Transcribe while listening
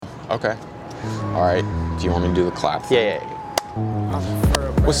Okay. All right. Do you want me to do the clap thing? Yeah.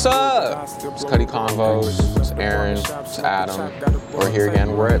 What's up? It's Cuddy Convos. It's Aaron. It's Adam. We're here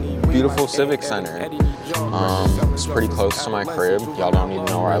again. We're at beautiful Civic Center. It's pretty close to my crib. Y'all don't even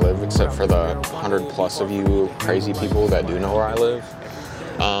know where I live except for the 100 plus of you crazy people that do know where I live.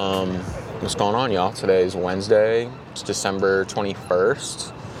 What's going on, y'all? Today is Wednesday. It's December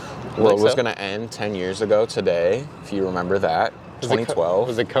 21st. The world was going to end 10 years ago today, if you remember that. 2012.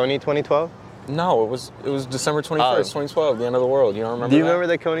 Was it Coney 2012? No, it was December 21st, 2012, the end of the world. You don't remember that? Do you remember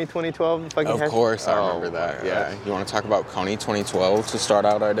the Coney 2012 fucking Of course I remember that, yeah. You want to talk about Coney 2012 to start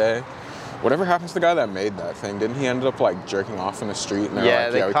out our day? Whatever happened to the guy that made that thing? Didn't he end up like jerking off in the street? And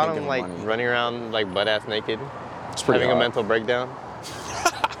they caught him like running around like butt-ass naked. It's pretty having a mental breakdown.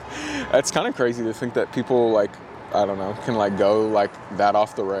 It's kind of crazy to think that people like, I don't know, can like go like that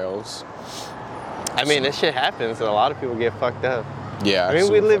off the rails. I mean, this shit happens, so a lot of people get fucked up. Yeah. I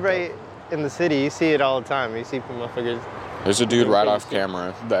mean, we live right in the city. You see it all the time. You see motherfuckers. There's a dude right off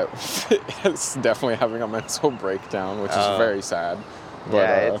camera that is definitely having a mental breakdown, which is very sad. But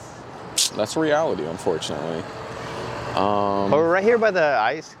yeah, that's reality, unfortunately. We're right here by the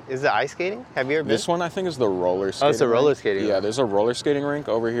ice. Is it ice skating? Have you ever been? This one, I think, is the roller skating. Oh, it's a roller rink. skating. Yeah, there's a roller skating rink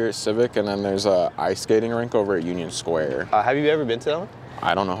over here at Civic, and then there's a ice skating rink over at Union Square. Have you ever been to that one?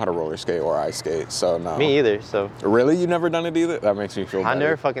 I don't know how to roller skate or ice skate, so no. Me either, so. Really? You never done it either? That makes me feel bad. I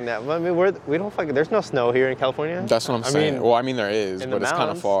never fucking that. I mean, we don't fucking, there's no snow here in California. That's what I'm saying. Well, I mean, there is, but it's kind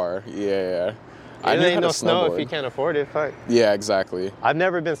of far. Yeah. I ain't no snow if you can't afford it. Fuck. Yeah, exactly. I've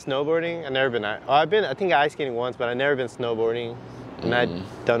never been snowboarding. I've never been. I think ice skating once, but I've never been snowboarding, and I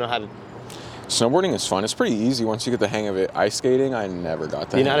don't know how to. Snowboarding is fun. It's pretty easy once you get the hang of it. Ice skating, I never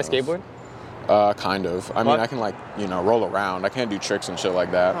got that. Do you know how to skateboard? Kind of. I mean, I can like, roll around. I can't do tricks and shit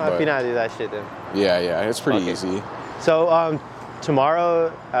like that. But if you know how to do that shit, then. Yeah, it's pretty easy. So,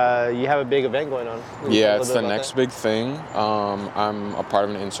 tomorrow, you have a big event going on. Yeah, it's the next big thing. I'm a part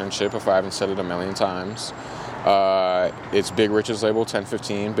of an internship, if I haven't said it a million times. It's Big Rich's label,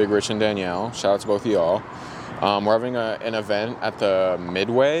 1015, Big Rich and Danielle. Shout out to both of y'all. We're having an event at the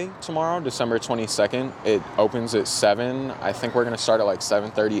Midway tomorrow, December 22nd. It opens at 7. I think we're going to start at like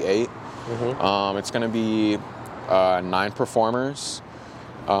 7:38. It's going to be 9 performers.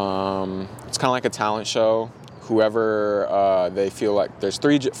 It's kind of like a talent show. Whoever they feel like, there's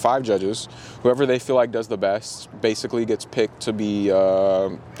 5 judges. Whoever they feel like does the best basically gets picked to be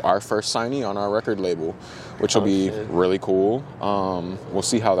our first signee on our record label, which will be really cool. We'll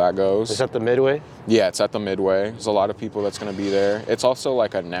see how that goes. Is that the Midway? Yeah, it's at the Midway. There's a lot of people that's going to be there. It's also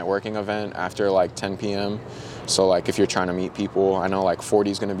like a networking event after like 10 p.m. So like if you're trying to meet people, I know like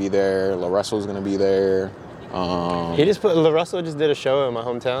 40's going to be there, La Russell's going to be there. La Russell just did a show in my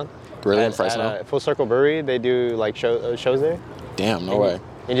hometown. Really, in Fresno? At Full Circle Brewery, they do like shows there. Damn, no way.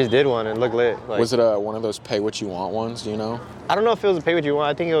 He just did one and looked lit. Like, was it one of those pay what you want ones? Do you know? I don't know if it was a pay what you want.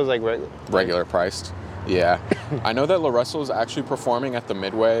 I think it was like regular priced. Yeah, I know that La Russell is actually performing at the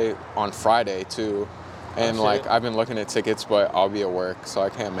Midway on Friday too, and like I've been looking at tickets, but I'll be at work, so I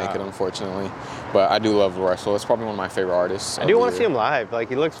can't make it unfortunately. But I do love La Russell. It's probably one of my favorite artists. I do want to see him live. Like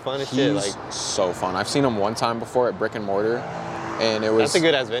he looks fun as shit. He's so fun. I've seen him one time before at Brick and Mortar. And it was, that's a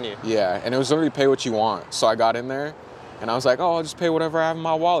good ass venue. Yeah, and it was literally pay what you want. So I got in there, and I was like, oh, I'll just pay whatever I have in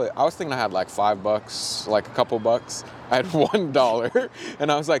my wallet. I was thinking I had like $5, like a couple bucks. I had $1,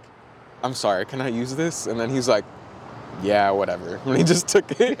 and I was like, I'm sorry, can I use this? And then he's like, yeah, whatever. And he just took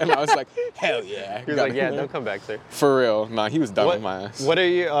it, and I was like, hell yeah. He was like, yeah, don't come back, sir. For real. Nah, he was done with my ass. What are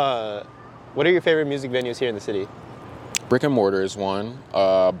your favorite music venues here in the city? Brick and Mortar is one.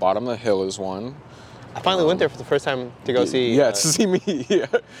 Bottom of the Hill is one. I finally went there for the first time to go see. Yeah, to see me.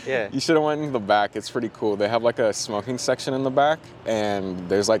 Yeah. You should have went in the back. It's pretty cool. They have like a smoking section in the back, and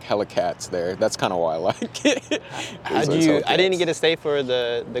there's like hella cats there. That's kind of why I like it. I didn't get to stay for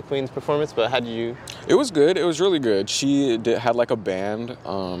the Queen's performance, but how did you? It was good. It was really good. She had like a band,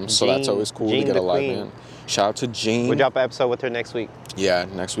 so that's always cool to get a live band. Shout out to Jean. We'll drop an episode with her next week. Yeah,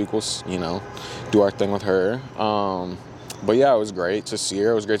 next week we'll do our thing with her. But yeah, it was great to see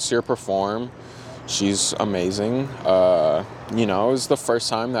her. It was great to see her perform. She's amazing. It was the first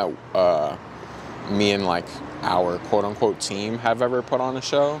time that me and like our quote unquote team have ever put on a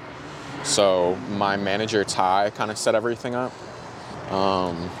show. So my manager Ty kind of set everything up.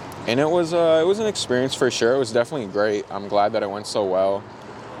 And it was an experience for sure. It was definitely great. I'm glad that it went so well.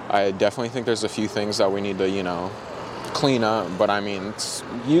 I definitely think there's a few things that we need to, clean up, but I mean, it's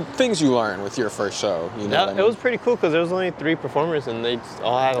things you learn with your first show. You know, Yeah, what I it mean? was pretty cool because there was only 3 performers and they just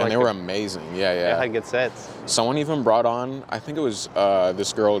all had like And they were amazing. Yeah, they yeah. had good sets. Someone even brought on, I think it was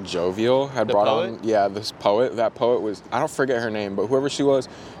this girl Jovial had The brought poet? on, yeah, this poet. That poet was, I don't forget her name, but whoever she was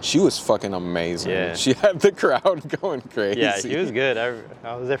fucking amazing. Yeah. She had the crowd going crazy. Yeah, she was good.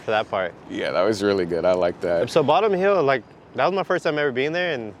 I was there for that part. Yeah, that was really good. I like that. So Bottom Hill, like that was my first time ever being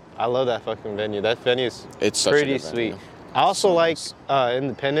there, and I love that fucking venue. That venue's It's such a pretty good venue. sweet. I also So like nice.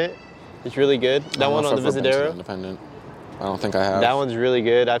 Independent. It's really good. I That don't one know on if the I've ever been to Visadero. Independent. I don't think I have. That one's really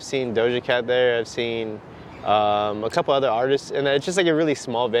good. I've seen Doja Cat there. I've seen a couple other artists, and it's just like a really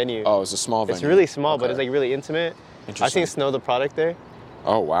small venue. Oh, it's a small venue. It's really small, but Okay. it's like really intimate. I've Interesting. seen Snow the Product there,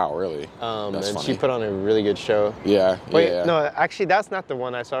 Oh wow, really? and That's she funny. put on a really good show. Yeah. Wait, yeah. no, actually, that's not the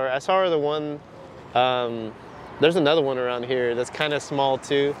one I saw her. I saw her the one. There's another one around here that's kind of small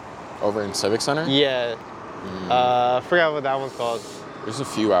too. Over in Civic Center? Yeah. I forgot what that one's called. There's a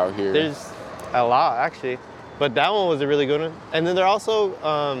few out here. There's a lot actually, but that one was a really good one. And then they're also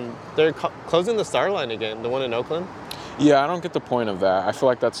closing the Starline again, the one in Oakland. Yeah, I don't get the point of that. I feel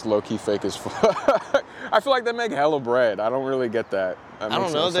like that's low-key fake as fuck. I feel like they make hella bread. I don't really get that. That I don't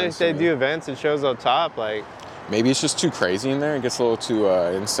makes know. no They sense to me. do events and shows up top like Maybe it's just too crazy in there. It gets a little too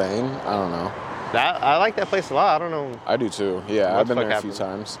insane. I don't know. that. I like that place a lot. I don't know, I do too. Yeah, What I've been the there fuck a few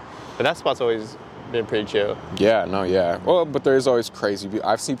times. but that spot's always been pretty chill. Yeah, no, yeah. Well, but there's always crazy.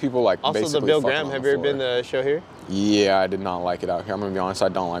 I've seen people like Also, basically the Bill fucking Graham. on Have the you ever floor. been to the show here? Yeah, I did not like it out here. I'm gonna be honest. I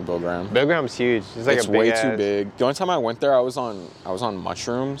don't like Bill Graham. Bill Graham's huge. It's like It's a big way ass. too big. The only time I went there, I was on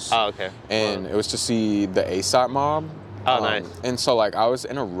mushrooms. Oh, okay. And it was to see the ASAP Mob. Oh, nice. And so like I was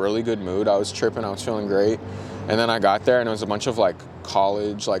in a really good mood. I was tripping. I was feeling great. And then I got there and it was a bunch of like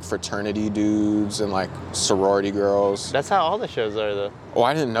college, like fraternity dudes and like sorority girls. That's how all the shows are, though. Oh,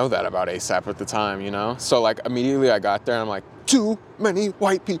 I didn't know that about ASAP at the time, you know? So like immediately I got there and I'm like, too many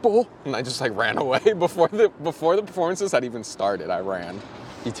white people. And I just like ran away before the performances had even started. I ran.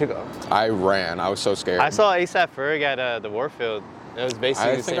 You took off. I ran. I was so scared. I saw ASAP Ferg at the Warfield. It was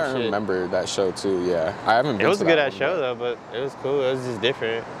basically I the think same I shit. remember that show too, yeah. I haven't been It was to a good that ass one, show but- though, but it was cool. It was just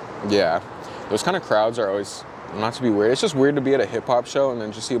different. Yeah. Those kind of crowds are always, not to be weird, it's just weird to be at a hip hop show and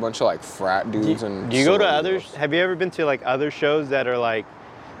then just see a bunch of like frat dudes and Do you go to sorority others? girls. Have you ever been to like other shows that are like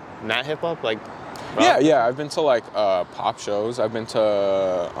not hip hop? Like Yeah, I've been to like pop shows. I've been to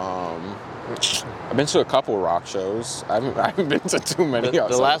a couple rock shows. I haven't been to too many. The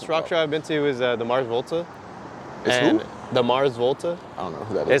outside last of rock hip-hop. show I've been to was the Mars Volta. It's and who? The Mars Volta. I don't know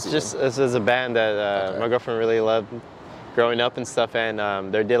who that is. It's just this is a band that Okay. my girlfriend really loved growing up and stuff,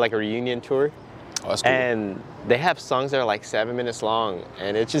 and they did like a reunion tour. Oh, that's cool. And they have songs that are like 7 minutes long,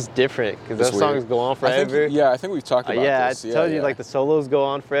 and it's just different because It's those weird. songs go on I forever. think, I think we've talked about Yeah, this. I told you like the solos go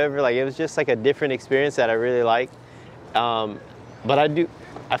on forever. Like it was just like a different experience that I really like. But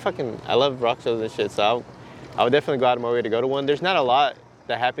I love rock shows and shit. So I would definitely go out of my way to go to one. There's not a lot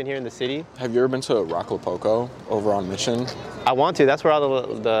that happen here in the city. Have you ever been to Rocklopoco over on Mission? I want to. That's where all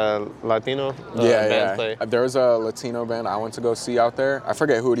the Latino bands play. There was a Latino band I went to go see out there. I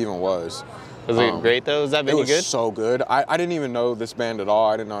forget who it even was. Was it great though? Was that It venue was good? so good. I didn't even know this band at all.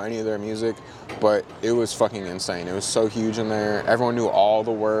 I didn't know any of their music, but it was fucking insane. It was so huge in there. Everyone knew all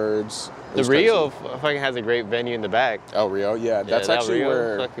the words. It The was Rio crazy. fucking has a great venue in the back. El Rio, yeah. That's that actually Rio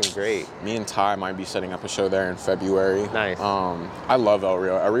where is fucking great. me and Ty might be setting up a show there in February. Nice. I love El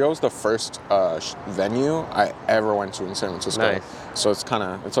Rio. El Rio was the first venue I ever went to in San Francisco. Nice. So it's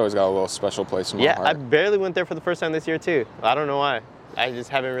always got a little special place in my Yeah, heart. I barely went there for the first time this year too. I don't know why. I just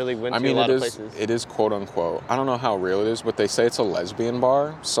haven't really went to a lot of places. it is quote unquote. I don't know how real it is, but they say it's a lesbian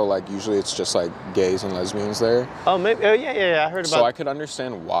bar. So like usually it's just like gays and lesbians there. Oh, maybe. Oh, yeah. I heard about. So I could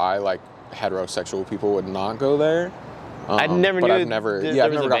understand why like heterosexual people would not go there. I never but knew I've never, there yeah,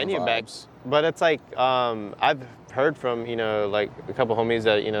 I've was never a gotten venue back. vibes. But it's like I've heard from like a couple homies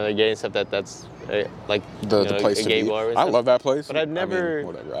that they're gay and stuff. That's like The place a to gay be. bar. And I stuff. love that place. But I've never- I mean,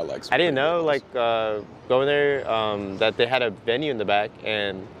 whatever. I like. I didn't some know great like going there that they had a venue in the back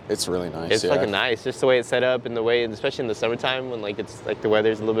and it's really nice. it's yeah. fucking nice. Just the way it's set up and the way, especially in the summertime when like it's like the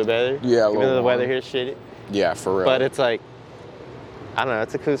weather's a little bit better. Yeah, a Even little though the weather warm. here is shitty. Yeah, for real. But it's like I don't know.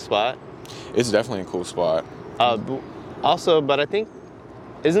 It's a cool spot. It's definitely a cool spot. Also, but I think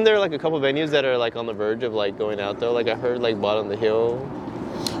isn't there like a couple venues that are like on the verge of like going out though? Like I heard like Bottom of the Hill.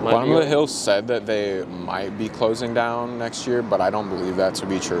 might Bottom be of the going- Hill said that they might be closing down next year, but I don't believe that to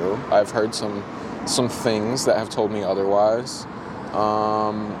be true. I've heard some things that have told me otherwise.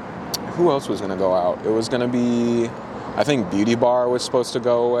 Who else was gonna go out? It was gonna be, I think Beauty Bar was supposed to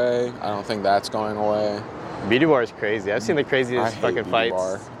go away. I don't think that's going away. Beauty Bar is crazy. I've seen the I craziest hate fucking Beauty fights.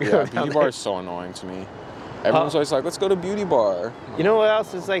 Bar. go Yeah, down Beauty there. Bar is so annoying to me. Everyone's always like, let's go to Beauty Bar. You know what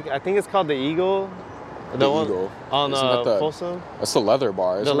else is like? I think it's called the Eagle. The Eagle. On Isn't that Folsom. That's the leather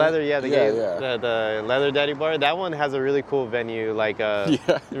bar, isn't The leather, it? yeah, the Leather Daddy bar. That one has a really cool venue, like a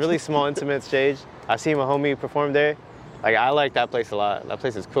really small, intimate stage. I've seen my homie perform there. Like I like that place a lot. That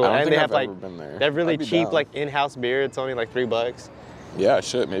place is cool. I don't and think they I've have ever been there. They have really I'd be cheap down. like in-house beer. It's only like $3. Yeah,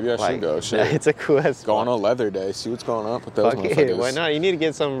 shit. Maybe I should go. Shit. It's a cool ass Go on spot. a leather day. See what's going on with those Fuck it, motherfuckers. why not? You need to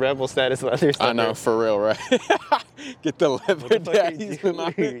get some Rebel status leather stuff. I know, for real, right? Get the leather daddies.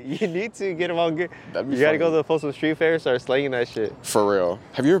 You need to get them all good. That'd be You gotta funny. go to the Folsom Street Fair, start slinging that shit. For real.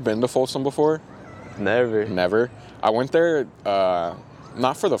 Have you ever been to Folsom before? Never. Never. I went there,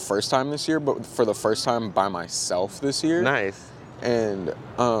 not for the first time this year, but for the first time by myself this year. Nice. And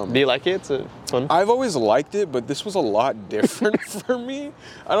Do you like it? It's fun. I've always liked it, but this was a lot different for me.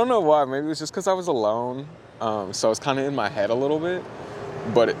 I don't know why. Maybe it was just because I was alone. So I was kind of in my head a little bit.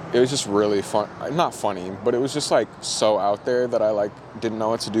 But it was just really fun. Not funny, but it was just like so out there that I like didn't know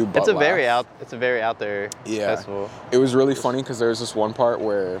what to do. But It's a very laugh. out there festival. It was really funny because there was this one part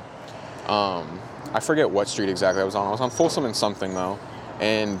where I forget what street exactly I was on. I was on Folsom and something though,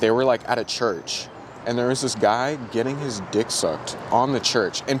 and they were like at a church. And there was this guy getting his dick sucked on the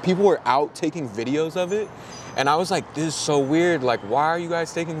church. And people were out taking videos of it. And I was like, this is so weird. Like, why are you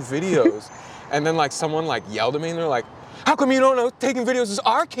guys taking videos? And then like someone like yelled at me and they're like, how come you don't know taking videos is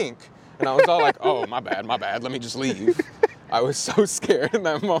our kink? And I was all like, oh, my bad. Let me just leave. I was so scared in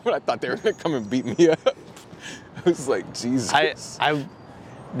that moment. I thought they were gonna come and beat me up. I was like, Jesus.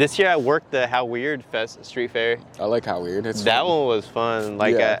 This year I worked the How Weird Street Fair. I like How Weird. It's That fun. one was fun.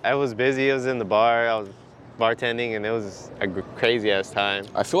 Like Yeah. I was busy. I was in the bar. I was bartending, and it was a crazy ass time.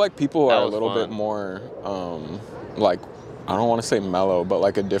 I feel like people That are a was little fun. bit more, like, I don't want to say mellow, but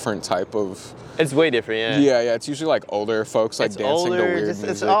like a different type of. It's way different, yeah. Yeah. It's usually like older folks like It's dancing to older, weird just, music.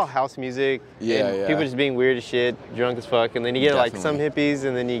 it's all house music. Yeah, and yeah. people just being weird as shit, drunk as fuck, and then you get like some hippies,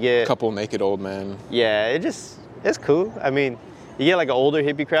 and then you get Couple naked old men. yeah. It's cool. I mean, you get like an older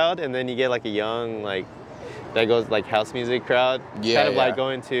hippie crowd, and then you get like a young like that goes like house music crowd. Yeah, kind of like yeah.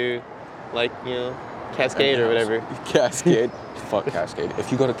 going to like Cascade or whatever. Cascade. Fuck Cascade.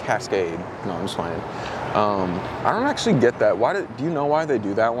 If you go to Cascade, no, I'm just playing. I don't actually get that. Do you know why they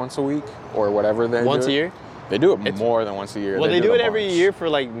do that once a week or whatever they do? Once a year? They do it more than once a year. Well, they do a it every bunch. year for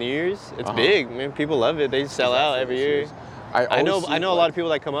like New Year's. It's big, man. People love it. They sell out every year. I know a lot of people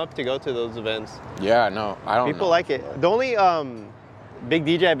that come up to go to those events. Yeah, no, I don't. People know. like it. The only big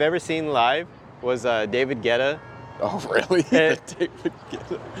DJ I've ever seen live was David Guetta. Oh, really? Eh. David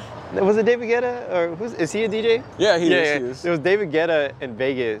Guetta. Was it David Guetta or is he a DJ? Yeah, he Yeah. is. It was David Guetta in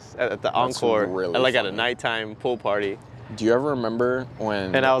Vegas at the Encore, really at a funny. nighttime pool party. Do you ever remember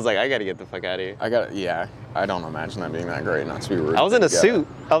when? And I was like, I gotta get the fuck out of here. I don't imagine that being that great. Not to be rude. I was in a Yeah. suit.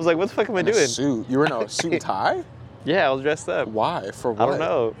 I was like, what the fuck am I In a doing? suit. You were in a suit and tie? Yeah, I was dressed up. Why? For what? I don't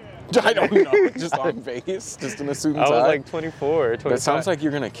know. I don't know. Just on Vegas, just in a suit and I tie. was like 24 or 25. That sounds like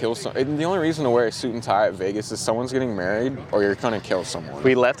you're gonna kill someone. The only reason to wear a suit and tie at Vegas is someone's getting married or you're gonna kill someone.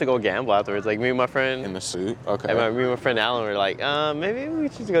 We left to go gamble afterwards. Like me and my friend, In the suit? Okay. and me and my friend Alan were like, maybe we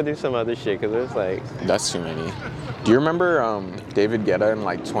should go do some other shit because there's like, That's too many. Do you remember David Guetta in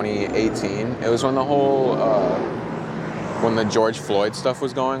like 2018? It was when the whole, when the George Floyd stuff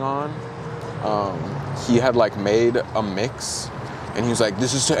was going on. He had like made a mix and he was like,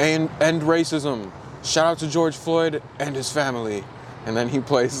 this is to end racism. Shout out to George Floyd and his family. And then he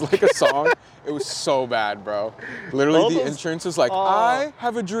plays like a song. It was so bad, bro. Literally, All the those- entrance is like, Oh. I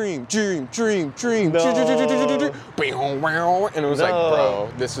have a dream. No. And it was like, bro,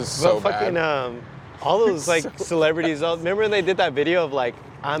 this is so but fucking bad. all those like celebrities. Remember when they did that video of like,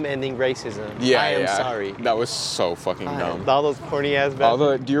 I'm ending racism. Yeah, I am yeah. sorry. That was so fucking dumb. All those corny ass.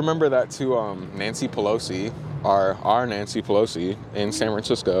 Do you remember that too? Nancy Pelosi, our Nancy Pelosi in San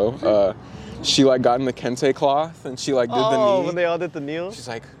Francisco. She like got in the kente cloth and she like did the knee. When they all did the kneel. She's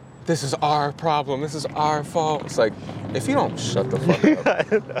like, this is our problem. This is our fault. It's like, if you don't shut the fuck up, I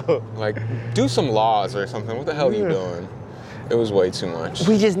don't know. like, do some laws or something. What the hell are you doing? It was way too much.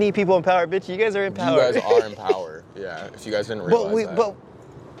 We just need people in power, bitch. You guys are in You power. guys are in power. Yeah, if you guys didn't realize that.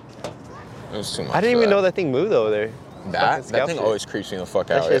 It was too much. I didn't for even know that thing moved over there. That scalp thing shit. always creeps me the fuck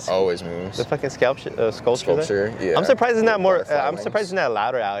That out. shit's- It always moves. The fucking sculpture there. Sculpture, yeah. I'm surprised it's not more. Butterfly I'm wings. surprised it's not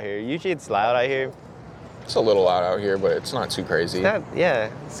louder out here. Usually it's loud out here. It's a little loud out here, but it's not too crazy.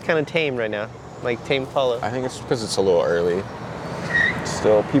 It's kind of tame right now, like tame Paula. I think it's because it's a little early.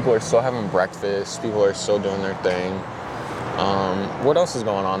 Still, people are still having breakfast. People are still doing their thing. What else is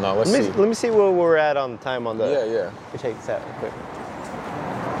going on though? Let's see. Let me see where we're at on time on the. Yeah. Let me check this out real quick.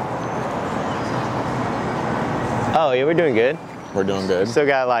 Oh yeah, we're doing good. We're doing good. Still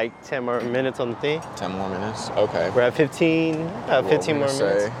got like 10 more minutes on the thing. 10 more minutes. Okay. We're at 15 more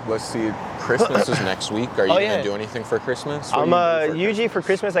minutes. Let's see. Christmas is next week. Are you gonna do anything for Christmas? Usually for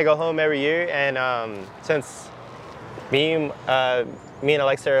Christmas I go home every year, and since me and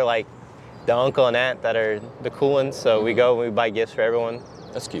Alexa are like the uncle and aunt that are the cool ones, so we go and we buy gifts for everyone.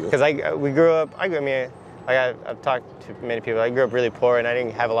 That's cute. Because we grew up. I've talked to many people. I grew up really poor and I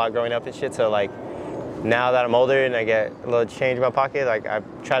didn't have a lot growing up and shit. So like now that I'm older and I get a little change in my pocket, like I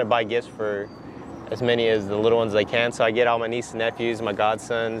try to buy gifts for as many as the little ones as I can. So I get all my nieces and nephews, my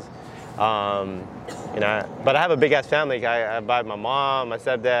godsons. But I have a big ass family. I buy my mom, my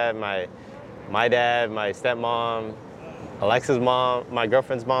stepdad, my dad, my stepmom, Alexa's mom, my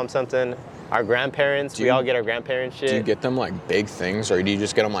girlfriend's mom, something. Our grandparents, we all get our grandparents shit. Do you get them like big things, or do you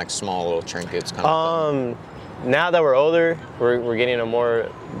just get them like small little trinkets kind of thing? Now that we're older, we're getting a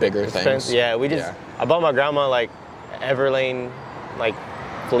more bigger things. Yeah, I bought my grandma like Everlane like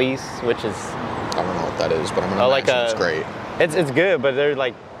fleece, which is I don't know what that is, but I'm gonna imagine it's great. It's good, but they're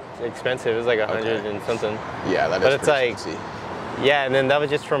like expensive. It's like 100 and something. Yeah, that is. But it's like fancy. Yeah, and then that was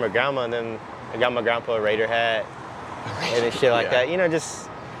just from my grandma, and then I got my grandpa a Raider hat and shit like that. You know, just.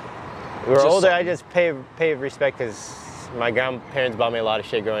 We're older. Something. I just pay respect because my grandparents bought me a lot of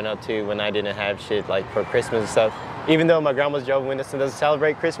shit growing up too when I didn't have shit like for Christmas and stuff. Even though my grandma's Jehovah's Witness and doesn't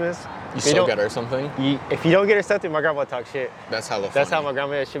celebrate Christmas, you still get her something. If you don't get her something, my grandma talk shit. That's hella funny. That's how my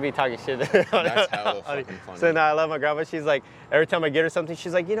grandma should be talking shit. That's hella fucking funny. So now I love my grandma. She's like, every time I get her something,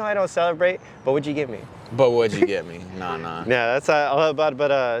 she's like, I don't celebrate, but what'd you get me? But what'd you get me? Nah. Yeah, that's all about it.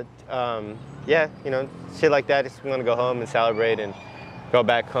 But yeah, shit like that. Just want to go home and celebrate and go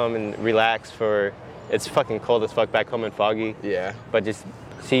back home and relax for, it's fucking cold as fuck back home and foggy. Yeah. But just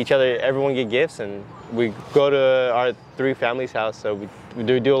see each other, everyone get gifts, and we go to our 3 families' house, so we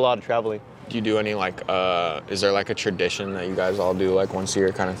do a lot of traveling. Do you do any like, is there like a tradition that you guys all do like once a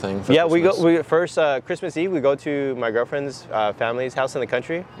year kind of thing for Yeah, Christmas? Christmas Eve, we go to my girlfriend's family's house in the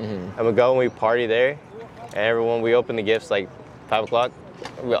country, and we go and we party there, and we open the gifts like 5 o'clock,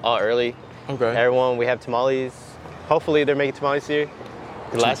 all early. Okay. Everyone, we have tamales. Hopefully they're making tamales here.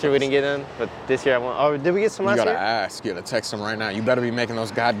 Last year we didn't get them, but this year I want. Oh, did we get some last year? You gotta ask. You gotta text them right now. You better be making those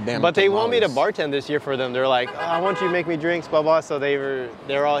goddamn. But they tamales. want me to bartend this year for them. They're like, I want you to make me drinks, blah blah. So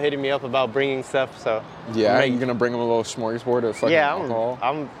they're all hitting me up about bringing stuff. So yeah, you gonna bring them a little smorgasbord of fucking alcohol?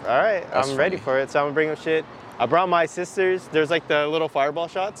 I'm all right. I'm ready for it. So I'm gonna bring them shit. I brought my sisters. There's like the little fireball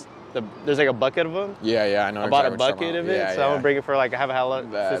shots. There's like a bucket of them. Yeah, I know. I bought a bucket of it, so I'm gonna bring it for like I have a hella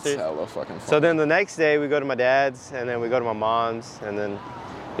sisters. That's hella fucking fun. So then the next day we go to my dad's, and then we go to my mom's, and then.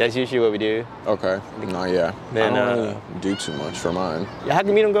 That's usually what we do. Okay. No, yeah. Then, I don't really do too much for mine. How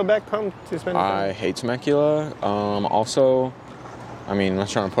come you don't go back home to spend time? I hate Temecula. Also, I mean, I'm not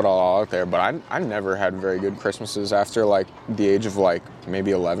trying to put all out there, but I never had very good Christmases after like the age of like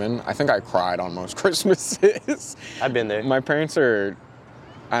maybe 11. I think I cried on most Christmases. I've been there. My parents are,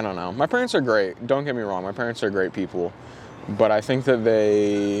 I don't know. My parents are great. Don't get me wrong. My parents are great people, but I think that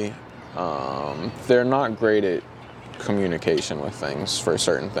they're not great at communication with things for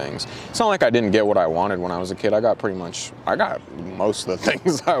certain things. It's not like I didn't get what I wanted when I was a kid. I got most of the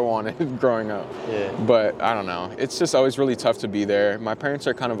things I wanted growing up. Yeah. But I don't know. It's just always really tough to be there. My parents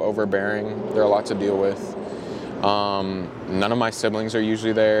are kind of overbearing. They're a lot to deal with. None of my siblings are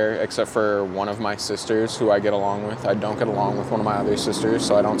usually there except for one of my sisters who I get along with. I don't get along with one of my other sisters,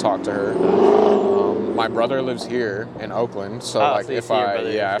 so I don't talk to her. My brother lives here in Oakland, so like so if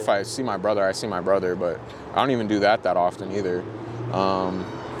I see my brother, I see my brother, but I don't even do that often either.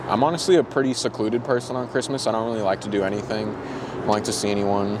 I'm honestly a pretty secluded person on Christmas. I don't really like to do anything. I don't like to see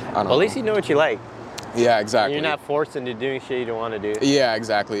anyone. At least you know what you like. Yeah, exactly. And you're not forced into doing shit you don't want to do. Yeah,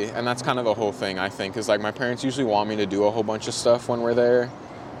 exactly. And that's kind of the whole thing, I think, is like my parents usually want me to do a whole bunch of stuff when we're there,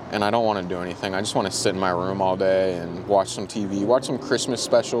 and I don't want to do anything. I just want to sit in my room all day and watch some TV, watch some Christmas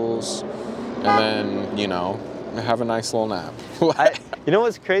specials, and then, have a nice little nap. You know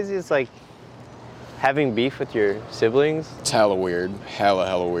what's crazy? It's like having beef with your siblings. It's hella weird.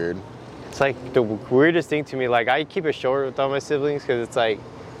 Hella weird. It's like the weirdest thing to me. Like, I keep it short with all my siblings because it's like,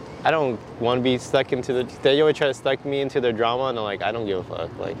 I don't want to be stuck into they always try to stuck me into their drama, and I'm like, I don't give a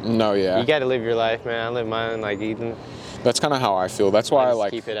fuck. Like, no, yeah. You got to live your life, man. I live mine, like, even. That's kind of how I feel. That's why I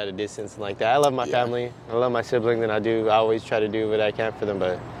like. Keep it at a distance and like that. I love my family. I love my siblings, and I always try to do what I can for them,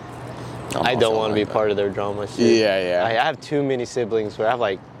 but I don't want to be part of their drama shit. Yeah. I have too many siblings where I have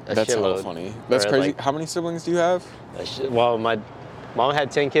like a That's shitload. That's funny. That's crazy. Like, how many siblings do you have? Well, my mom had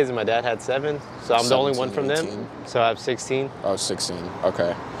 10 kids and my dad had 7, so I'm the only one from 18. them. So I have 16. Oh, 16.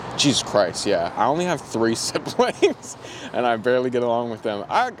 Okay. Jesus Christ, yeah. I only have 3 siblings, and I barely get along with them.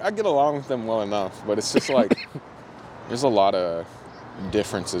 I get along with them well enough, but it's just like, There's a lot of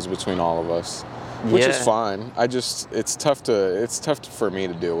differences between all of us, which is Yeah. fine. It's tough for me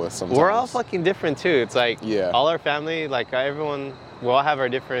to deal with sometimes. We're all fucking different too. It's like Yeah. all our family, like everyone, we all have our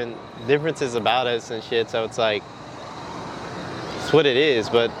differences about us and shit. So it's like it's what it is.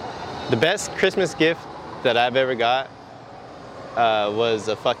 But the best Christmas gift that I've ever got was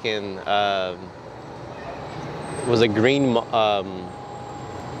a fucking was a green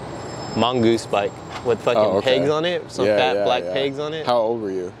mongoose bike with fucking Oh, okay. pegs on it, some Yeah, fat yeah, black yeah. pegs on it. How old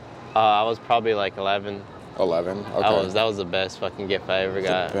were you? I was probably like 11. 11. Okay. That was the best fucking gift I ever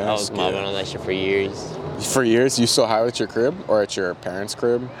got. I was best mobbing gift. on that shit for years. For years, you still have it at your crib or at your parents'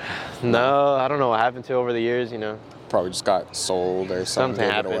 crib? No, I don't know what happened to it over the years, you know. Probably just got sold or something. Something gave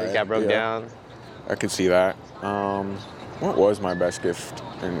it happened, away. it got broke Yeah. down. I could see that. What was my best gift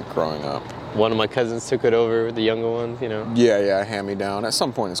in growing up? One of my cousins took it over, the younger ones, you know. Yeah, hand me down. At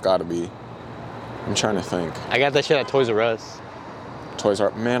some point, it's got to be. I'm trying to think. I got that shit at Toys R Us. Toys R.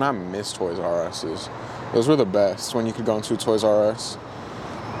 Man, I miss Toys R Us's. Those were the best when you could go into Toys R Us.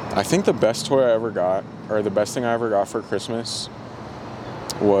 I think the best toy I ever got, or the best thing I ever got for Christmas,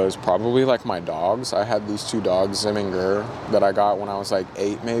 was probably like my dogs. I had these 2 dogs, Zim and Gur, that I got when I was like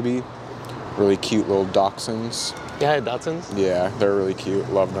 8 maybe. Really cute little dachshunds. Yeah, Dotsons. Yeah, they're really cute.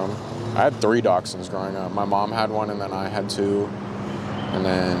 Loved them. I had 3 dachshunds growing up. My mom had one, and then I had 2. And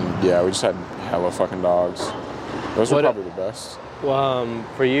then, yeah, we just had hella fucking dogs. Those were What- probably the best. Well,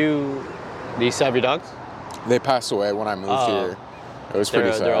 for you, do you still have your dogs? They passed away when I moved Oh. here. It was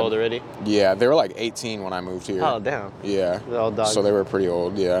pretty sad. They're old already? Yeah, they were like 18 when I moved here. Oh, damn. Yeah. They're all dogs. So they were pretty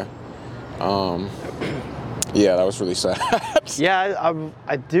old, yeah. Yeah, that was really sad. Yeah,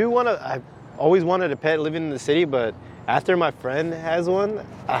 I do want to, I always wanted a pet living in the city, but after my friend has one,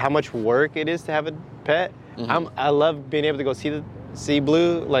 how much work it is to have a pet. I love being able to go see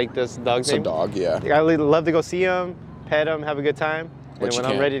Blue, like this dog's It's a name. dog, yeah. I really love to go see him, pet him, have a good time. But And you when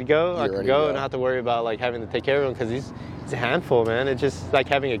I'm can't. ready to go, I You're can ready go to and go. not have to worry about like having to take care of him because he's a handful, man. It's just like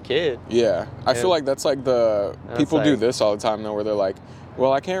having a kid. Yeah. I feel And like that's like the that's people do like- this all the time though, where they're like,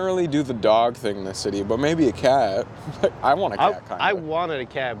 well, I can't really do the dog thing in the city, but maybe a cat. I want a cat, kind of. I wanted a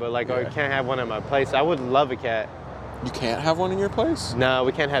cat, but like I Yeah. can't have one at my place. I would love a cat. You can't have one in your place? No,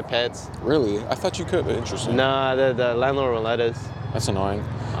 we can't have pets. Really? I thought you could. Interesting. Nah, the landlord won't let us. That's annoying.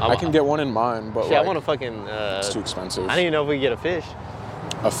 I'm- I can get one in mine, but Shit, I like, want to fucking. it's too expensive. I don't even know if we can get a fish.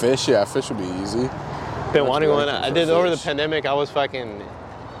 A fish? Yeah, a fish would be easy. Been That's wanting really one. cool I for did a over the fish. pandemic. I was fucking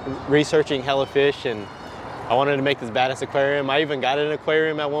researching hella fish, and I wanted to make this badass aquarium. I even got an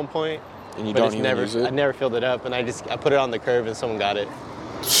aquarium at one point, And you but don't it's even never. use it? I never filled it up, and I put it on the curb, and someone got it.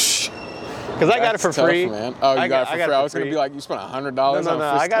 Because I got it That's for tough, free. man. Oh, you got it for free. I was free. gonna be like, you spent $100 No, on no,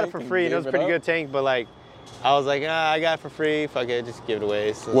 a fish I got it tank for and free. And it was a gave pretty up? good tank, but like, I was like, I got it for free. Fuck it, just give it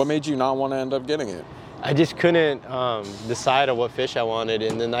away. So What made you not want to end up getting it? I just couldn't decide on what fish I wanted,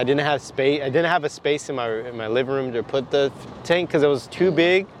 and then I didn't have space. I didn't have a space in my living room to put the tank because it was too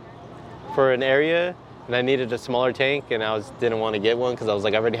big for an area, and I needed a smaller tank, and I didn't want to get one because I was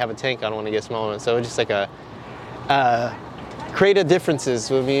like, I already have a tank. I don't want to get a smaller one. So it was just like creative differences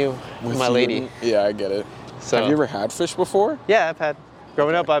with me, with my you lady. and- Yeah, I get it. So Have you ever had fish before? Yeah,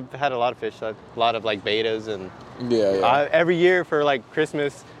 growing up, I've had a lot of fish, a lot of like betas, and Yeah, yeah. every year for like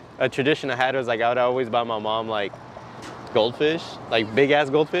Christmas, a tradition I had was like I would always buy my mom like goldfish, like big ass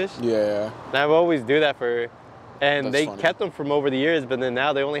goldfish. yeah. And I would always do that for her. And That's they funny. kept them from over the years, but then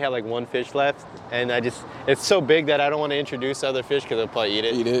now they only have like one fish left. And it's so big that I don't want to introduce other fish because they'll probably eat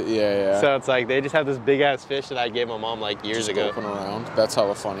it. Eat it? Yeah, yeah. So it's like they just have this big ass fish that I gave my mom like years Just ago. Open around. That's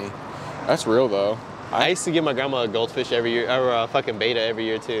hella funny. That's real though. I used to give my grandma a goldfish every year, or a fucking beta every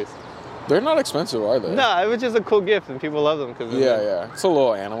year too. They're not expensive, are they? No, it was just a cool gift and people love them because Yeah, yeah. It's a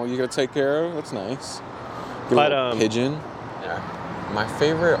little animal you gotta take care of. That's nice. Get a But, little pigeon. Yeah. My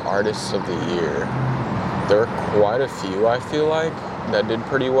favorite artists of the year. There are quite a few, I feel like, that did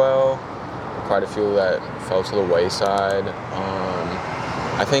pretty well. Quite a few that fell to the wayside.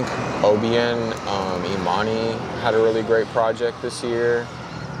 I think Obian Imani had a really great project this year.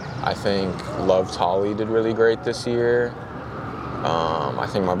 I think Love Tolly did really great this year. I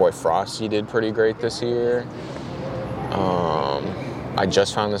think my boy Frosty did pretty great this year. I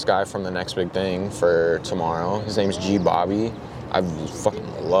just found this guy from The Next Big Thing for tomorrow. His name's G Bobby. I've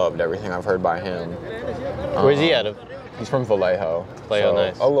fucking loved everything I've heard by him. Where's he out of? He's from Vallejo. Vallejo, so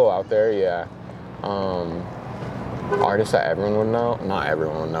nice. A little out there, yeah. Artists that everyone would know, not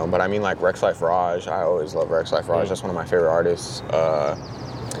everyone would know, but I mean like Rex Life Raj. I always love Rex Life Raj. That's one of my favorite artists.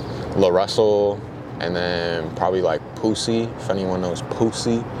 La Russell, and then probably like Pussy, if anyone knows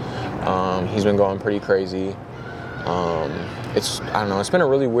Pussy. He's been going pretty crazy. I don't know, it's been a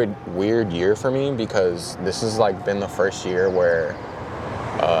really weird year for me because this has like been the first year where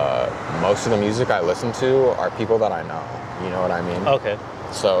most of the music I listen to are people that I know. You know what I mean? Okay.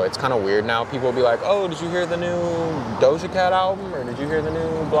 So it's kind of weird now. People will be like, oh, did you hear the new Doja Cat album? Or did you hear the new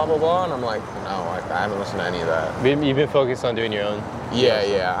blah, blah, blah? And I'm like, no, I haven't listened to any of that. You've been focused on doing your own?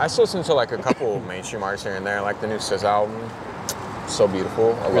 Yeah. I still listen to like a couple mainstream artists here and there, like the new SZA album. So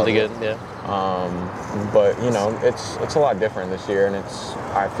beautiful. I really love good, it. yeah. But, you know, it's a lot different this year, and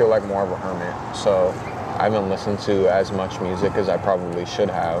I feel like more of a hermit. So I haven't listened to as much music as I probably should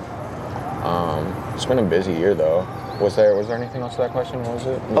have. It's been a busy year, though. Was there anything else to that question? What was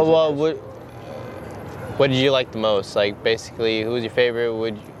it? Oh, well, what did you like the most? Like, basically, who was your favorite?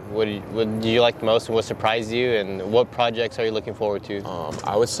 What did you like the most, and what surprised you? And what projects are you looking forward to?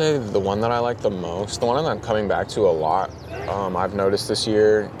 I would say the one that I like the most, the one that I'm coming back to a lot, I've noticed this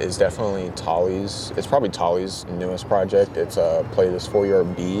year is definitely Tali's. It's probably Tali's newest project. It's Play This For Your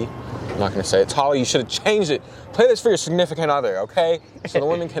B. I'm not going to say it. Tali, you should have changed it. Play this for your significant other, okay? So the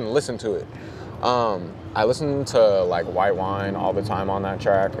women can listen to it. I listen to like White Wine all the time on that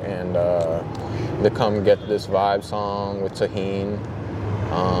track, and the Come Get This Vibe song with Taheen.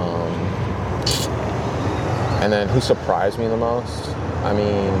 And then who surprised me the most? I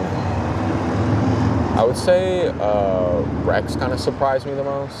mean, I would say Rex kind of surprised me the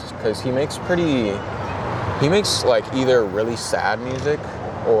most because he makes like either really sad music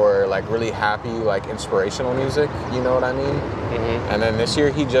or like really happy, like inspirational music. You know what I mean? Mm-hmm. And then this year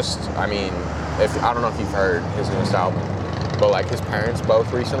I don't know if you've heard his newest album, but like his parents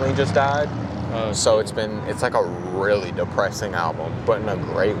both recently just died. So it's like a really depressing album, but in a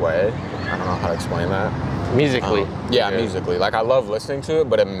great way. I don't know how to explain that. Musically. Musically. Like, I love listening to it,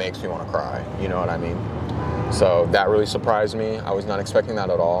 but it makes me want to cry. You know what I mean? So that really surprised me. I was not expecting that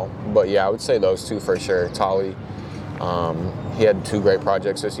at all. But yeah, I would say those two for sure. Tali, he had 2 great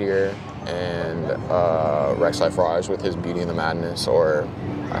projects this year, and Rex Life Raj with his Beauty and the Madness, or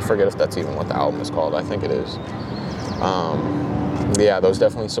I forget if that's even what the album is called. I think it is. Yeah, those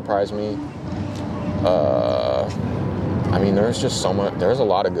definitely surprised me. There's a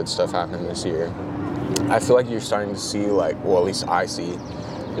lot of good stuff happening this year. I feel like you're starting to see, like, well, at least I see.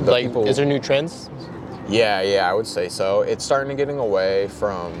 Is there new trends? Yeah, I would say so. It's starting to getting away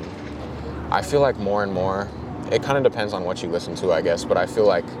from, I feel like more and more, it kind of depends on what you listen to, I guess, but I feel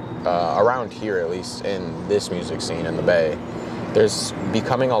like around here, at least in this music scene in the Bay, there's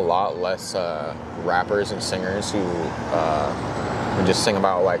becoming a lot less rappers and singers who just sing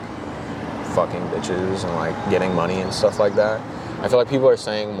about, like, fucking bitches and like getting money and stuff like that. I feel like people are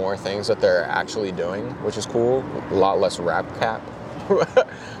saying more things that they're actually doing, which is cool. A lot less rap cap,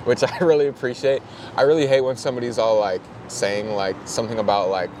 which I really appreciate. I really hate when somebody's all like saying like something about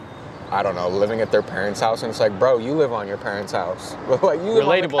like, I don't know, living at their parents' house, and it's like, bro, you live on your parents' house. Like, you live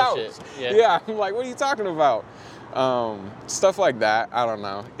relatable on the couch. Shit. Yeah, I'm like, what are you talking about? Stuff like that. I don't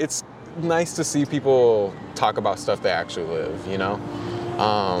know. It's nice to see people talk about stuff they actually live, you know?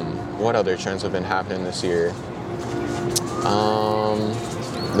 What other trends have been happening this year?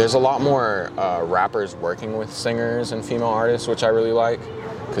 There's a lot more rappers working with singers and female artists, which I really like,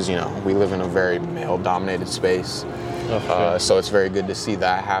 because, you know, we live in a very male-dominated space. So it's very good to see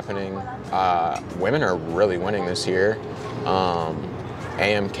that happening. Women are really winning this year.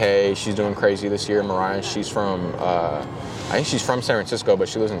 AMK, she's doing crazy this year. Mariah, she's from, I think she's from San Francisco, but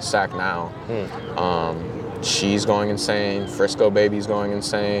she lives in Sac now. She's going insane. Frisco Baby's going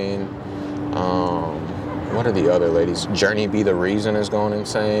insane. What are the other ladies? Journey Be The Reason is going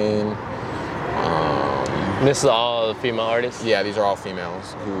insane. This is all female artists? Yeah, these are all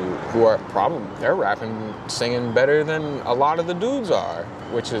females who are they're rapping, singing better than a lot of the dudes are,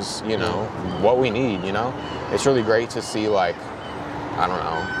 which is, you know, what we need, you know? It's really great to see, like, I don't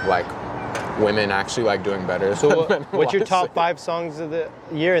know, like, women actually, like, doing better. So what's your top 5 songs of the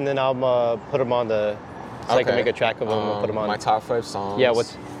year? And then I'll put them on the... So I can make a track of them and put them on. My top 5 songs? Yeah,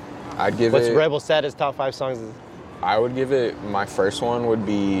 what's Rebel Status top 5 songs? I would give it, my first one would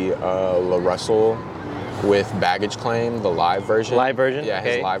be La Russell with Baggage Claim, the live version. Live version? Yeah,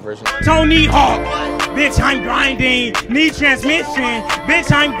 okay. His live version. Tony Hawk, bitch, I'm grinding. Need transmission,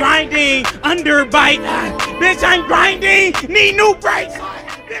 bitch, I'm grinding. Underbite, bitch, I'm grinding. Need new brakes.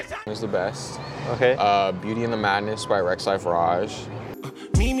 Is the best. Okay. Beauty and the Madness by Rex Life Raj.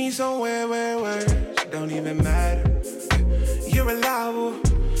 Meet me somewhere where words don't even matter. You're reliable.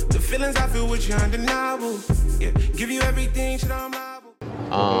 The feelings I feel with you undeniable. Yeah, give you everything, shit, I'm liable.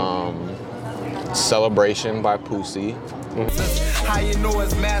 Celebration by Pussy. How you know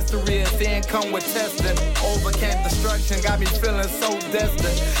it's mastery if they ain't come with testing. Overcame destruction, got me feeling so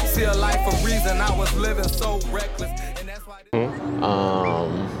destined. See a life of reason, I was living so reckless. And that's why And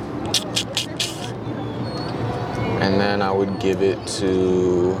then I would give it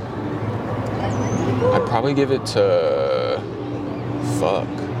to. I'd probably give it to. Fuck.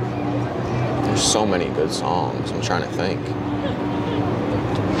 There's so many good songs. I'm trying to think.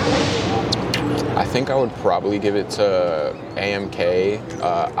 I think I would probably give it to AMK,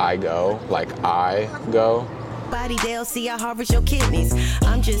 I Go, like I Go. Body, they'll see I harvest your kidneys.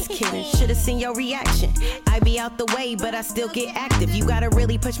 I'm just kidding, should've seen your reaction. I be out the way, but I still get active. You gotta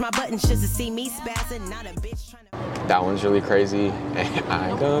really push my buttons just to see me spazzing, not a bitch trying to. That one's really crazy.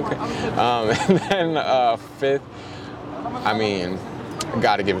 I Go. And then fifth, I mean,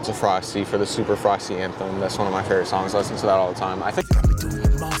 gotta give it to Frosty for the Super Frosty Anthem. That's one of my favorite songs. I listen to that all the time. I think.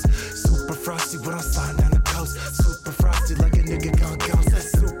 Super frosty when I'm sliding down the coast. Super frosty like a nigga gon'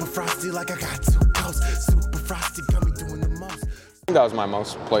 ghost. Super frosty like I got 2 ghosts. Super frosty got me doing the most. That was my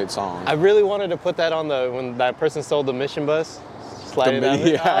most played song. I really wanted to put that on when that person sold the mission bus. Slide it down.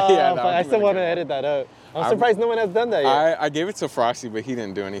 Yeah, but I still want to edit that up. I'm surprised no one has done that yet. I gave it to Frosty, but he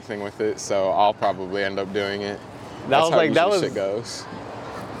didn't do anything with it, so I'll probably end up doing it. That was like, that was. Shit goes.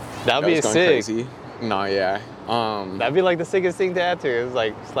 That'd be going sick. Crazy. No, yeah. That'd be like the sickest thing to add to it. It's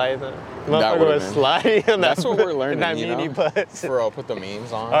like sliding. That Motherfucker was sliding on That's that, what we're learning, that you mini know? bus. Bro, put the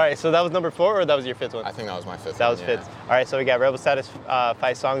memes on. All right, so that was number 4, or that was your 5th one? I think that was my 5th That one, was 5th. All right, so we got Rebel Status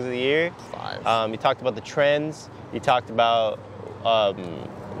 5 songs of the year. 5. You talked about the trends. You talked about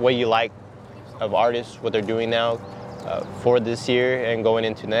what you like of artists, what they're doing now for this year and going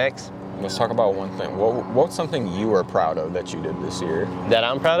into next. Let's talk about one thing. What's something you were proud of that you did this year? That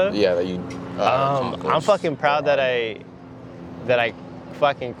I'm proud of? Yeah, that you I'm fucking proud that I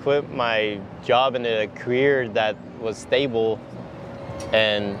fucking quit my job in a career that was stable.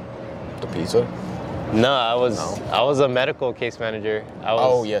 And the pizza? No, I was a medical case manager.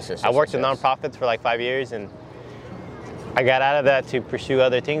 Yes. I worked in nonprofits for like 5 years, and I got out of that to pursue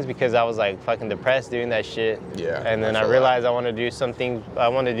other things because I was like fucking depressed doing that shit. Yeah. And then I realized I want to do something. I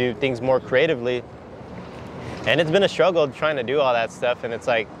want to do things more creatively. And it's been a struggle trying to do all that stuff. And it's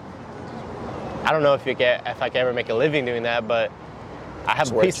like, I don't know if I can ever make a living doing that, but I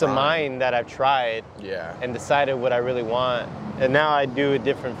have a peace of mind that I've tried. Yeah. And decided what I really want. And now I do a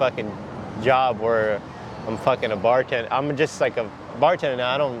different fucking job where I'm fucking a bartender. I'm just like a bartender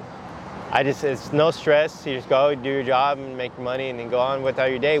now. It's no stress. You just go do your job and make your money and then go on with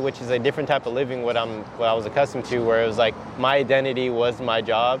your day, which is a different type of living what I was accustomed to, where it was like my identity was my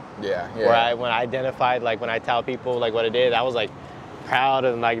job. Yeah. Where when I identified, like when I tell people like what I did, I was like proud,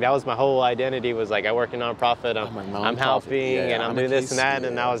 and like that was my whole identity, was like I work in a nonprofit, I'm helping, and I'm doing this and that,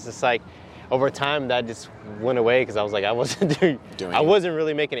 and I was just like, over time that just went away because I was like I wasn't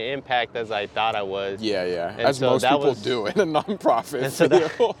really making an impact as I thought I was. Yeah. And as most people do in a nonprofit. And so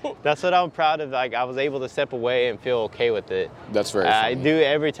that's what I'm proud of. Like I was able to step away and feel okay with it. That's very funny. I do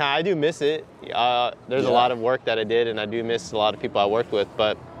every time. I do miss it. There's a lot of work that I did, and I do miss a lot of people I worked with.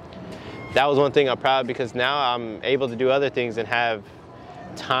 But that was one thing I'm proud of, because now I'm able to do other things and have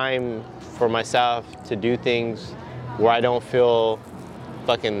time for myself to do things where I don't feel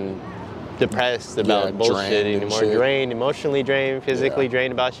fucking depressed about bullshit anymore. Drained, emotionally drained, physically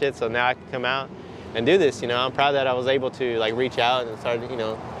drained about shit. So now I can come out and do this. You know, I'm proud that I was able to like reach out and start,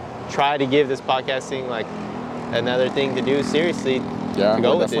 try to give this podcasting like another thing to do seriously. Yeah, to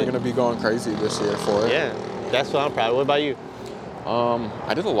go we're with definitely going to be going crazy this year for it. Yeah, that's what I'm proud of. What about you?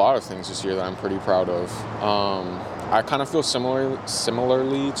 I did a lot of things this year that I'm pretty proud of. I kind of feel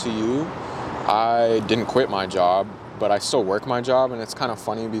similarly to you. I didn't quit my job, but I still work my job, and it's kind of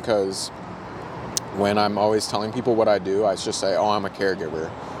funny because when I'm always telling people what I do, I just say, I'm a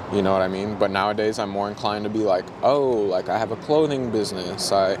caregiver. You know what I mean? But nowadays I'm more inclined to be like, I have a clothing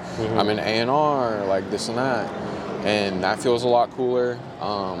business. I'm an A&R, like this and that. And that feels a lot cooler.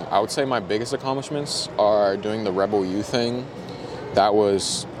 I would say my biggest accomplishments are doing the Rebel U thing. That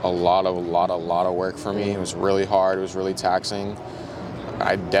was a lot of work for me. It was really hard. It was really taxing.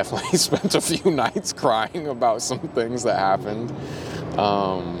 I definitely spent a few nights crying about some things that happened.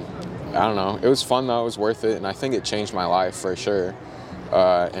 I don't know. It was fun though. It was worth it, and I think it changed my life for sure.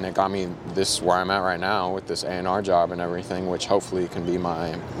 And it got me where I'm at right now with this A&R job and everything, which hopefully can be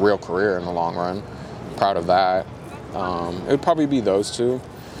my real career in the long run. Proud of that. It would probably be those two.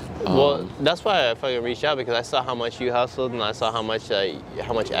 Well, that's why I fucking reached out, because I saw how much you hustled and I saw how much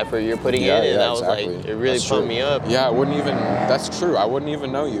effort you're putting in, and I was like, it really pumped me up. Yeah, that's true. I wouldn't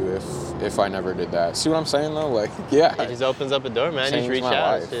even know you if I never did that. See what I'm saying though? Like, yeah. It just opens up a door, man. Just reach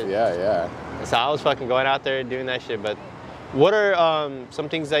out. Shit. Yeah. So I was fucking going out there and doing that shit. But what are some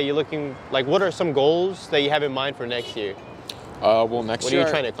things that you're looking, like what are some goals that you have in mind for next year? Well, next What year. are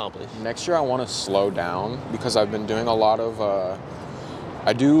you trying to accomplish? Next year, I want to slow down because I've been doing a lot of.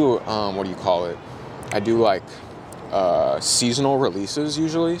 I do. What do you call it? I do like seasonal releases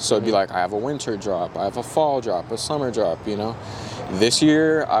usually. So it'd be like I have a winter drop, I have a fall drop, a summer drop. You know. This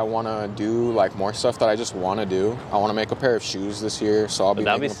year, I want to do like more stuff that I just want to do. I want to make a pair of shoes this year, so I'll be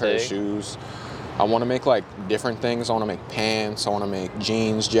That'd making be a pair of sick. shoes. I want to make like different things. I want to make pants. I want to make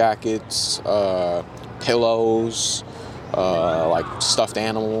jeans, jackets, pillows, like stuffed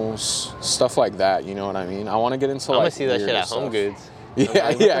animals, stuff like that. You know what I mean? I want to get into I'm like gonna see that shit weirder at Home stuff. Goods. Yeah, Like,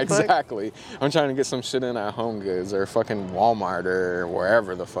 what yeah, the fuck? exactly. I'm trying to get some shit in at Home Goods or fucking Walmart or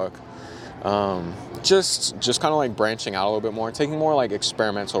wherever the fuck. Just kind of like branching out a little bit more, taking more like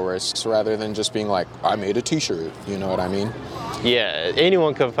experimental risks rather than just being like, I made a t-shirt, you know what I mean? Yeah,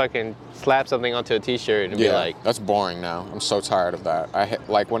 anyone could fucking slap something onto a t-shirt and be like, that's boring now. I'm so tired of that.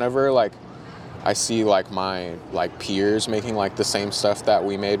 Like whenever like I see like my like peers making like the same stuff that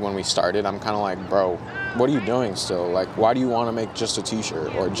we made when we started, I'm kind of like, bro, what are you doing still? Like, why do you want to make just a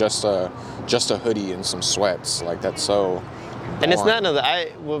t-shirt or just a hoodie and some sweats? Like, that's so and it's boring.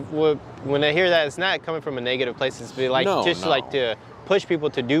 not when I hear that, it's not coming from a negative place. It's be like No, just no. like to push people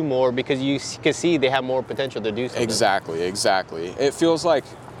to do more because you can see they have more potential to do something. Exactly. It feels like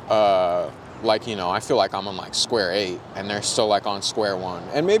you know, I feel like I'm on like square 8 and they're still like on square 1.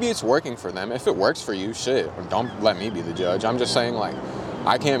 And maybe it's working for them. If it works for you, shit, don't let me be the judge. I'm just saying like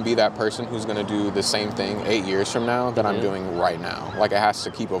I can't be that person who's gonna do the same thing 8 years from now that I'm doing right now. Like it has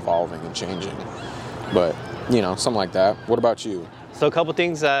to keep evolving and changing. But, you know, something like that. What about you? So a couple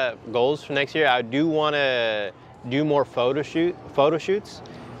things, goals for next year. I do want to do more photo shoots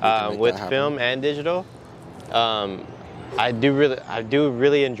can make with that happen. film and digital. I do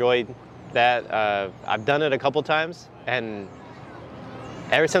really enjoy that. I've done it a couple times, and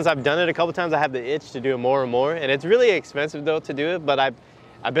ever since I've done it a couple times, I have the itch to do it more and more. And it's really expensive though to do it, but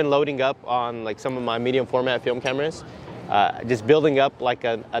I've been loading up on like some of my medium format film cameras, just building up like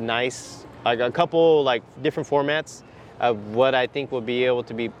a nice, like a couple like different formats of what I think will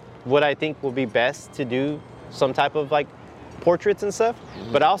be best to do some type of like portraits and stuff.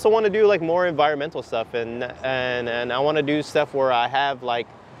 But I also want to do like more environmental stuff, and I want to do stuff where I have like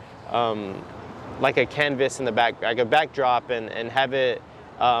a canvas in the back, like a backdrop, and have it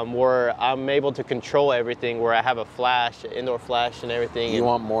where I'm able to control everything, where I have a flash, indoor flash and everything. You and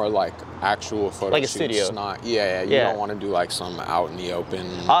want more like actual photo Like a shoots, studio. not you don't want to do like some out in the open.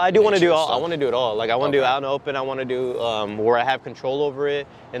 I do want to do nature all. I stuff. want to do it all. Like I want to do Okay. out in the open. I want to do where I have control over it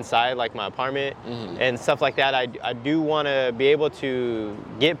inside, like my apartment and stuff like that. I do want to be able to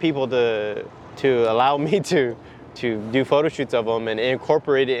get people to allow me to do photo shoots of them and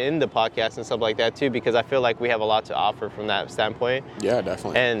incorporate it in the podcast and stuff like that too, because I feel like we have a lot to offer from that standpoint. Yeah,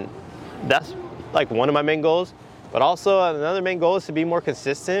 definitely. And that's like one of my main goals. But also another main goal is to be more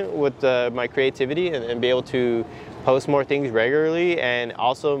consistent with my creativity and be able to post more things regularly, and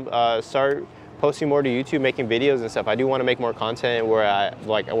also start posting more to YouTube, making videos and stuff. I do want to make more content where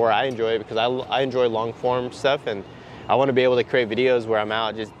I enjoy it, because I enjoy long form stuff, and I want to be able to create videos where I'm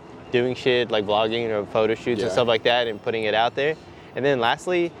out just doing shit like vlogging or photo shoots and Yeah. stuff like that and putting it out there. And then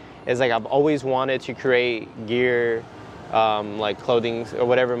lastly is like I've always wanted to create gear, like clothing or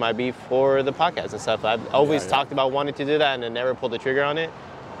whatever it might be for the podcast and stuff. I've always talked about wanting to do that and then never pulled the trigger on it.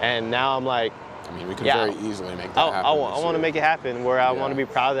 And now I'm like, I mean, we could yeah, very easily make that I happen. want to make it happen where I want to be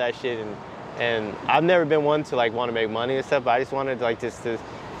proud of that shit. And I've never been one to like want to make money and stuff, but I just wanted to like just to,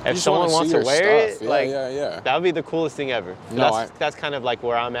 if just someone wanna wants see to your wear stuff. it, Yeah, like yeah. that would be the coolest thing ever. No, That's kind of like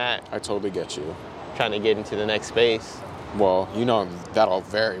where I'm at, I totally get you. trying to get into the next space. Well, you know, that'll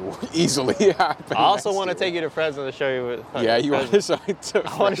very easily happen. I also next want to year. take you to Fresno to show you what. Yeah, you want to show me to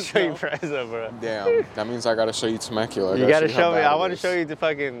I want to show you Fresno? Fresno, bro. Damn, that means I gotta show you Temecula. You gotta how show me. bad I it want to is. show you to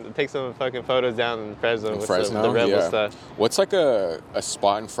fucking take some fucking photos down in Fresno with Fresno, the Rebel yeah. stuff. What's like a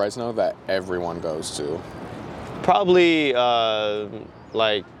spot in Fresno that everyone goes to? Probably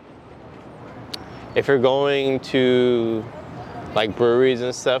like if you're going to like breweries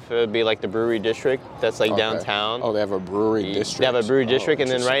and stuff, it would be like the brewery district that's like Okay. downtown. Oh, they have a brewery district. They have a brewery Oh, district, and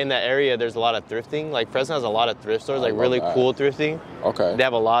then right interesting. in that area, there's a lot of thrifting. Like Fresno has a lot of thrift stores, I like love really that. cool thrifting. Okay. They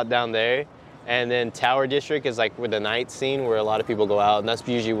have a lot down there. And then Tower District is like with the night scene where a lot of people go out, and that's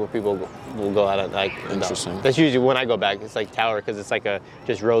usually where people will go out at like. Interesting. That's usually when I go back. It's like Tower because it's like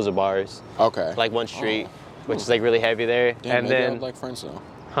just rows of bars, Okay. like one street, which is like really heavy there. Damn, and maybe I then, would like Fresno.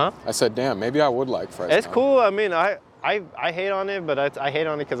 huh? I said, damn, maybe I would like Fresno. It's cool. I mean, I hate on it, but I hate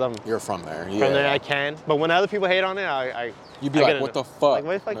on it because I'm You're from there. Yeah. from there. I can. But when other people hate on it, You'd be I like, get what the annoyed. fuck? Like,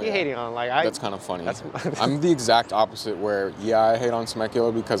 what the fuck you Yeah. hating on? Like, That's kind of funny. That's I'm the exact opposite where, yeah, I hate on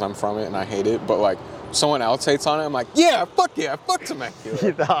Temecula because I'm from it and I hate it, but like someone else hates on it, I'm like, yeah, fuck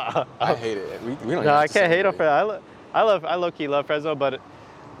Temecula. I hate it. We don't No, have I to can't hate on celebrate. Fresno. I low-key love Fresno, but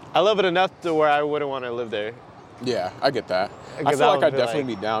I love it enough to where I wouldn't want to live there. Yeah, I get that. I 'Cause feel I like would I'd be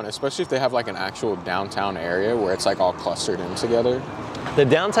definitely like- be down, especially if they have like an actual downtown area where it's like all clustered in together. The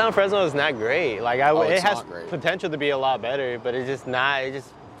downtown Fresno is not great. Like it it's has not great. potential to be a lot better, but it's just not. It's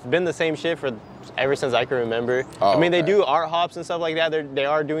been the same shit for ever since I can remember. Oh, I mean, they okay. do art hops and stuff like that. They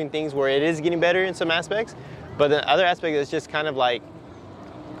are doing things where it is getting better in some aspects, but the other aspect is just kind of like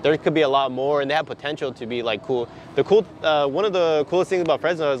there could be a lot more, and they have potential to be like cool. One of the coolest things about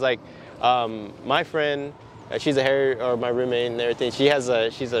Fresno is like my friend. She's my roommate and everything. She's a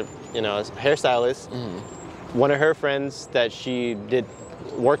hairstylist. Mm-hmm. One of her friends that she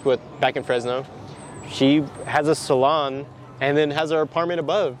worked with back in Fresno, she has a salon and then has her apartment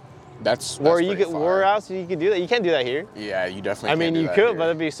above. That's Where pretty fire. else you could do that? You can't do that here. Yeah, you definitely. I mean, can't do you that could, here. but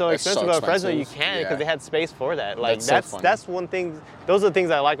it'd be so It's expensive. But Fresno, you can't because Yeah. they had space for that. Like That's so funny. that's one thing. Those are the things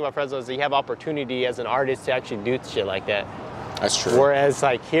I like about Fresno is that you have opportunity as an artist to actually do shit like that. That's true. Whereas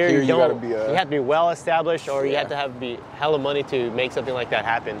like here Here you you gotta don't. be You have to be well established, or you Yeah. have to be hella money to make something like that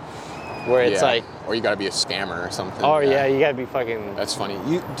happen. Where it's Yeah. like, or you gotta be a scammer or something. oh yeah, you gotta be fucking. That's funny.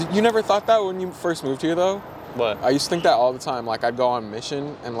 You never thought that when you first moved here though? What? I used to think that all the time. Like I'd go on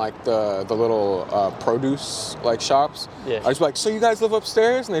Mission and like the little produce like shops. Yeah. I'd just be like, so you guys live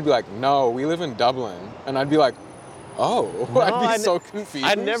upstairs? And they'd be like, no, we live in Dublin. And I'd be like, oh. I'd be so confused.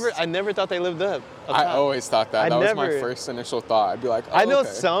 I never thought they lived up. I top. always thought that. I That was my never- first initial thought. I'd be like, oh, I know okay.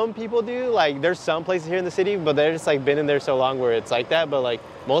 some people do. Like, there's some places here in the city, but they're just like been in there so long where it's like that. But like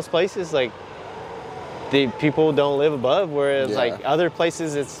most places, like the people don't live above. Whereas Yeah. like other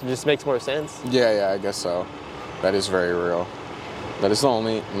places, it just makes more sense. Yeah, I guess so. That is very real. That is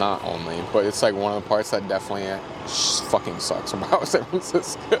not only, but it's like one of the parts that definitely fucking sucks about San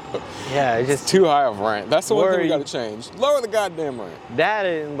Francisco. Yeah, it's just Too high of rent. That's the one thing we Worry. gotta change. Lower the goddamn rent. that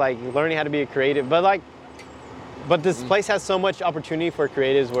and like learning how to be a creative. But this place has so much opportunity for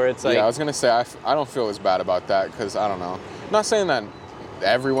creatives where it's like yeah, I was gonna say I don't feel as bad about that because I don't know. I'm not saying that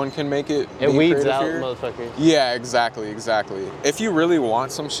everyone can make it. it being weeds creative out here. motherfuckers. Yeah, exactly. If you really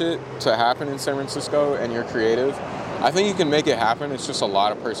want some shit to happen in San Francisco and you're creative, I think you can make it happen. It's just a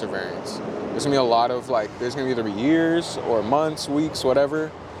lot of perseverance. There's gonna be a lot of there's gonna either be years or months, weeks, whatever,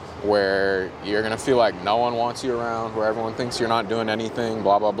 where you're gonna feel like no one wants you around, where everyone thinks you're not doing anything,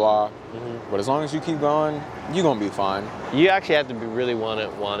 blah, blah, blah. Mm-hmm. But as long as you keep going, you're gonna be fine. You actually have to be really want it,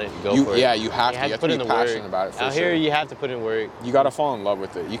 go for it. Yeah, you have to. You have to put be in the passionate work. about it for Out sure. here, you have to put in work. You gotta fall in love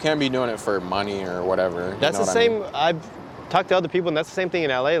with it. You can't be doing it for money or whatever. That's you know the what I mean? same. I've talked to other people, and that's the same thing in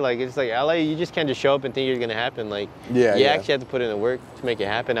LA. Like it's like LA, you just can't just show up and think it's gonna happen. Like Yeah, you yeah. actually have to put in the work to make it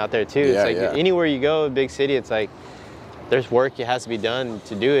happen out there too. Yeah, It's like yeah. anywhere you go, big city, it's like there's work that has to be done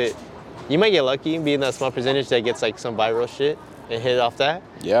to do it. You might get lucky and be in that small percentage that gets like some viral shit and hit off that.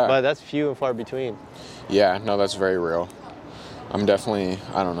 Yeah. But that's few and far between. Yeah, no, that's very real. I'm definitely,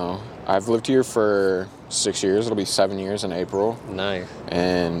 I don't know. I've lived here for 6 years. It'll be 7 years in April. Nice.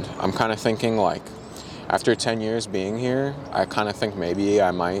 And I'm kind of thinking after 10 years being here, I kind of think maybe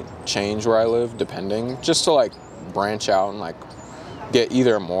I might change where I live, depending, just to branch out and get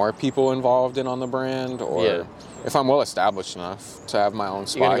either more people involved in on the brand, or Yeah. if I'm well established enough to have my own You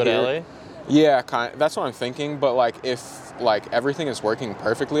spot gonna go here. to LA? Yeah, that's what I'm thinking. But if everything is working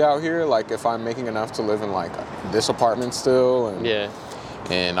perfectly out here, if I'm making enough to live in this apartment still, and Yeah.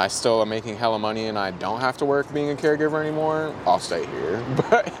 and I still am making hella money and I don't have to work being a caregiver anymore, I'll stay here.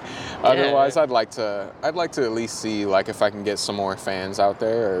 But otherwise, I'd like to at least see if I can get some more fans out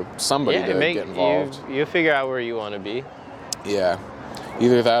there or somebody Yeah, to get involved. You figure out where you want to be. Yeah,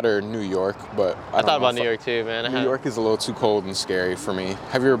 either that or New York. But I thought about New York too, man. New York is a little too cold and scary for me.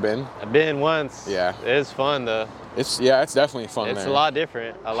 Have you ever been? I've been once. Yeah. It's fun though. It's definitely fun there. It's a lot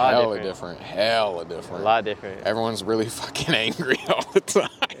different. Hella different. A lot different. Everyone's really fucking angry all the time.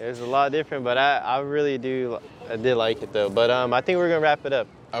 It's a lot different, but I really did like it though. But I think we're gonna wrap it up.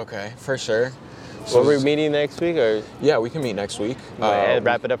 Okay, for sure. So we're meeting next week, or Yeah, we can meet next week.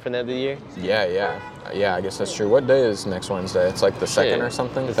 wrap it up for the end of the year. Yeah, I guess that's true. What day is next Wednesday? It's the 2nd or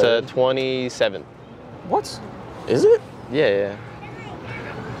something? It's Third? 27th. What? Is it? Yeah.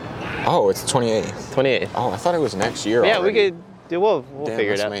 Oh, it's 28th. 28th. Oh, I thought it was next year Yeah, already. we'll Damn,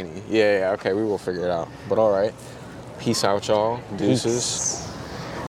 figure it that's out. many. Yeah, okay, we will figure it out. But all right. Peace out, y'all. Deuces.